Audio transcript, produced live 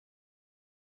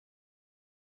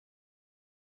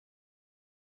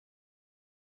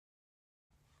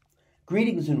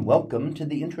Greetings and welcome to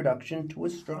the Introduction to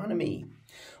Astronomy.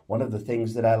 One of the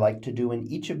things that I like to do in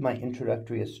each of my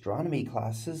introductory astronomy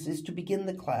classes is to begin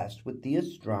the class with the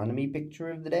astronomy picture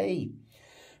of the day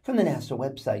from the NASA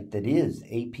website, that is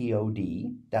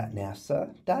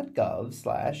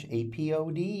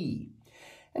apod.nasa.gov/apod.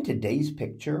 And today's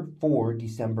picture for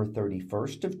December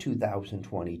 31st of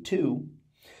 2022,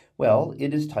 well,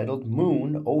 it is titled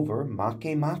Moon over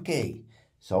Makemake.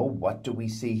 So what do we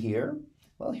see here?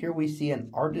 Well, here we see an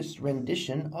artist's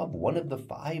rendition of one of the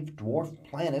 5 dwarf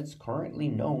planets currently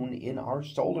known in our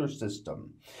solar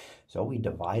system. So we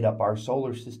divide up our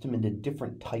solar system into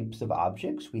different types of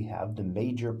objects. We have the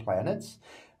major planets,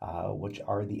 which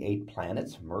are the 8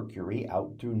 planets, Mercury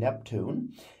out through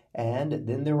Neptune. And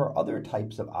then there are other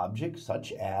types of objects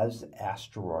such as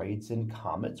asteroids and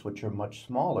comets, which are much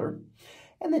smaller.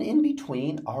 And then in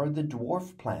between are the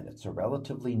dwarf planets, a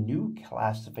relatively new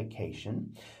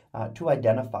classification to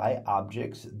identify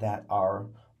objects that are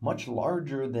much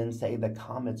larger than, say, the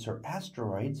comets or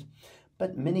asteroids,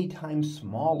 but many times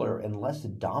smaller and less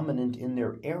dominant in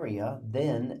their area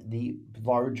than the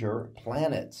larger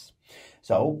planets.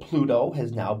 So Pluto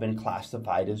has now been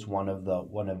classified as one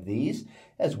of these,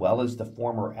 as well as the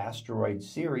former asteroid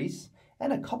Ceres,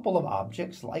 and a couple of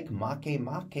objects like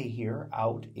Makemake here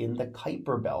out in the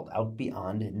Kuiper belt, out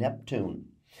beyond Neptune.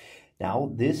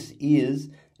 Now, this is,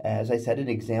 as I said, an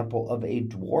example of a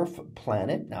dwarf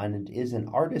planet, and it is an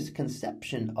artist's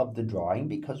conception of the drawing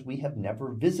because we have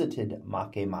never visited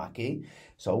Makemake,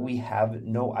 so we have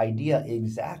no idea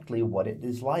exactly what it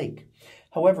is like.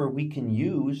 However, we can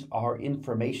use our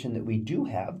information that we do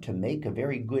have to make a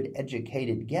very good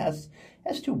educated guess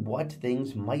as to what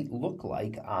things might look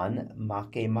like on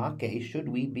Makemake should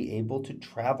we be able to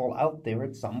travel out there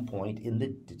at some point in the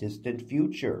distant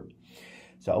future.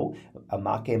 So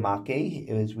Makemake,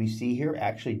 as we see here,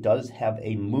 actually does have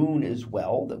a moon as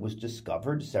well that was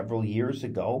discovered several years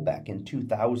ago, back in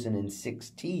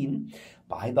 2016,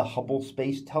 by the Hubble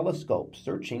Space Telescope,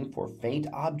 searching for faint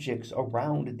objects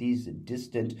around these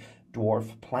distant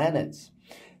dwarf planets.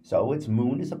 So its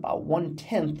moon is about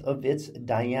 1/10 of its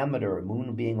diameter, the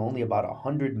moon being only about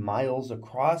 100 miles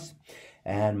across,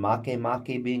 and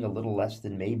Makemake being a little less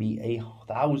than maybe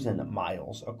 1,000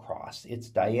 miles across its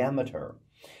diameter.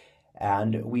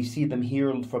 And we see them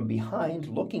here from behind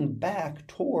looking back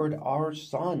toward our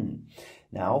sun.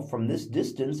 Now, from this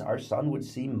distance, our sun would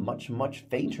seem much, much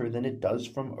fainter than it does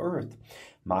from Earth.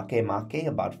 Makemake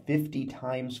about 50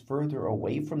 times further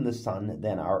away from the sun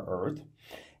than our Earth,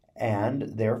 and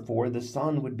therefore the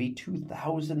sun would be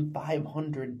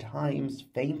 2,500 times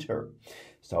fainter.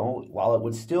 So while it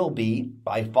would still be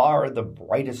by far the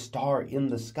brightest star in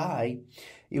the sky,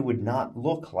 it would not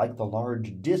look like the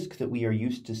large disk that we are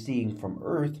used to seeing from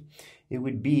Earth. It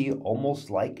would be almost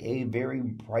like a very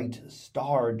bright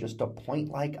star, just a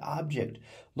point-like object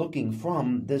looking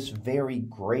from this very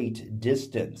great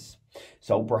distance.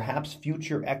 So perhaps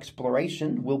future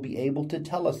exploration will be able to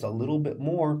tell us a little bit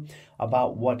more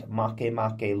about what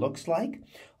Makemake looks like,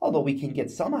 although we can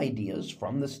get some ideas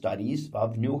from the studies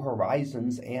of New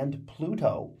Horizons and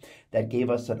Pluto that gave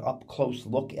us an up-close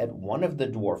look at one of the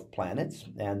dwarf planets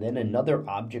and then another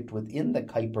object within the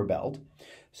Kuiper belt.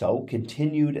 So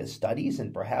continued studies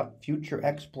and perhaps future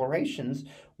explorations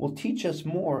will teach us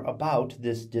more about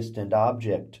this distant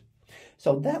object.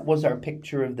 So that was our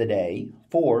picture of the day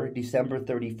for December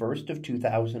 31st of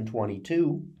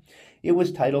 2022. It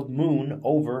was titled Moon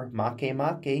over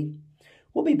Makemake.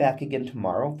 We'll be back again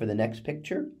tomorrow for the next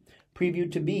picture,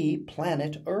 previewed to be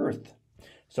Planet Earth.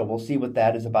 So we'll see what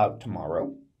that is about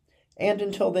tomorrow. And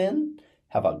until then,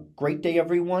 have a great day,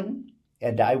 everyone,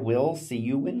 and I will see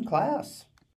you in class.